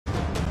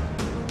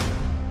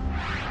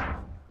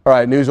All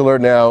right, news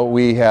alert now.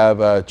 We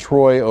have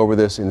Troy over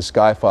this in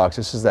SkyFOX.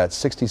 This is that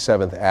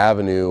 67th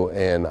Avenue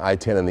and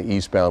I-10 in the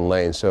eastbound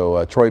lane.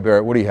 So, Troy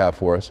Barrett, what do you have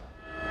for us?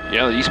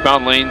 Yeah, the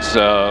eastbound lanes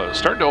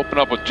starting to open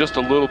up with just a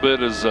little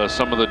bit as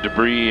some of the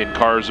debris and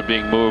cars are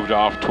being moved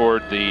off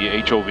toward the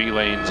HOV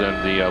lanes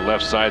and the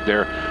left side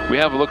there. We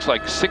have, it looks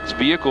like, 6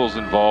 vehicles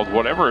involved.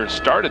 Whatever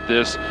started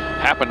this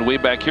happened way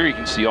back here. You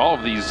can see all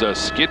of these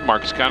skid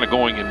marks kind of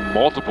going in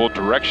multiple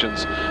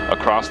directions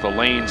across the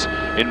lanes.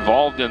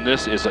 Involved in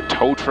this is a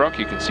tow truck.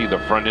 You can see the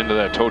front end of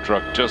that tow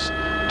truck just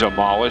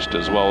demolished,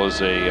 as well as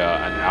an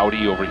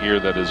Audi over here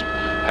that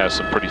has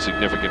some pretty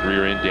significant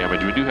rear end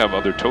damage. We do have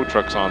other tow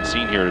trucks on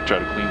scene here to try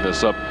to clean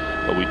this up,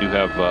 but we do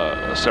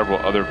have several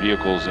other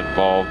vehicles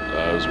involved,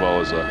 as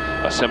well as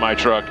a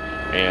semi-truck,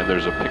 and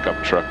there's a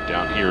pickup truck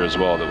down here as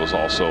well that was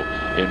also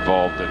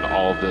involved in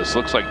all of this.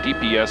 Looks like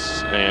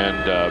DPS and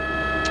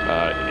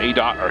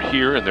ADOT are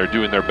here, and they're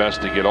doing their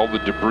best to get all the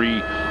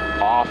debris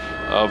off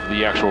of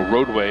the actual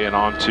roadway and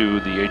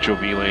onto the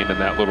HOV lane and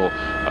that little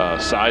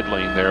side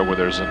lane there where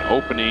there's an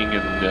opening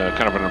and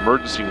kind of an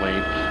emergency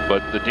lane.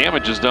 But the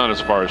damage is done as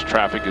far as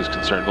traffic is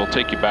concerned. They'll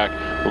take you back.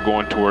 We're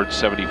going towards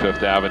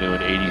 75th Avenue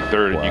and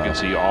 83rd, and you can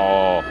see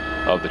all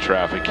of the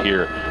traffic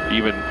here,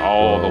 even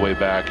all the way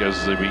back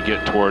as we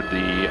get toward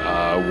the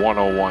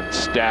 101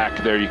 stack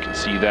there. You can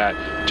see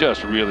that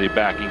just really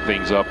backing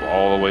things up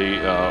all the way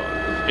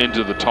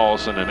into the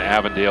Tolleson and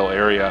Avondale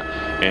area,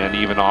 and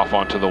even off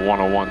onto the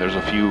 101. There's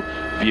a few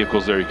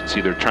vehicles there. You can see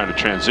they're trying to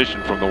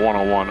transition from the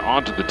 101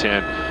 onto the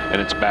 10,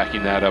 and it's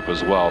backing that up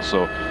as well.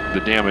 So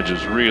the damage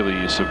is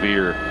really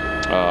severe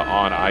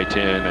on I-10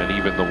 and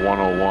even the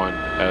 101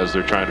 as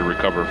they're trying to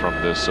recover from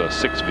this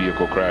 6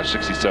 vehicle crash,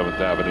 67th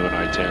Avenue and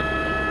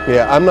I-10.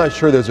 Yeah, I'm not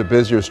sure there's a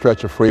busier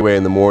stretch of freeway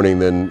in the morning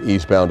than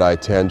eastbound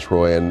I-10,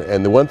 Troy.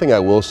 And the one thing I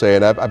will say,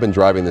 and I've been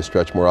driving this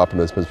stretch more often,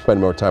 I've been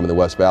spending more time in the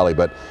West Valley,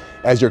 but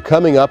as you're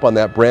coming up on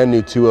that brand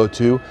new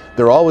 202,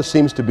 there always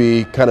seems to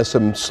be kind of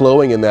some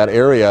slowing in that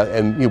area,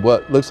 and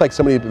what looks like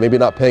somebody maybe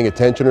not paying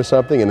attention or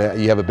something,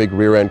 and you have a big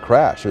rear end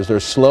crash. Is there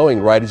slowing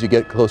right as you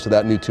get close to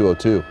that new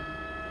 202?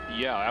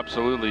 Yeah,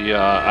 absolutely.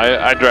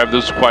 I drive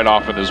this quite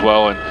often as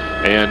well,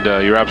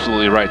 and you're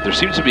absolutely right. There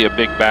seems to be a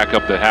big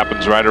backup that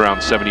happens right around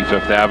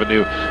 75th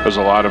Avenue. There's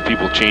a lot of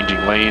people changing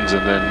lanes,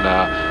 and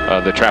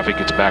then the traffic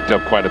gets backed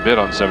up quite a bit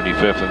on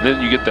 75th. And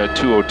then you get that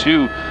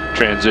 202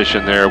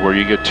 transition there where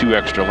you get 2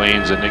 extra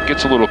lanes, and it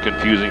gets a little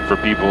confusing for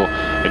people.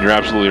 And you're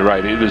absolutely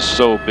right. It is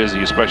so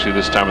busy, especially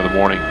this time of the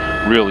morning.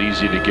 Real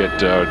easy to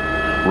get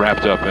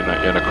wrapped up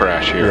in a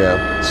crash here.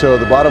 Yeah. So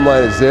the bottom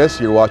line is this: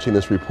 you're watching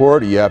this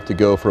report. You have to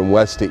go from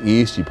west to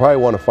east. You probably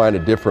want to find a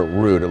different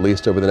route, at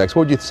least over the next,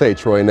 what would you say,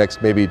 Troy,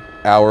 next maybe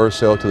hour or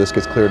so till this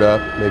gets cleared up,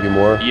 maybe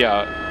more?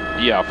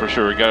 Yeah, for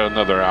sure. We got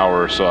another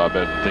hour or so. I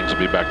bet things will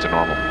be back to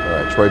normal.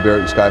 All right, Troy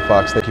Barrett and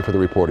SkyFOX, thank you for the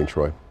reporting,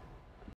 Troy.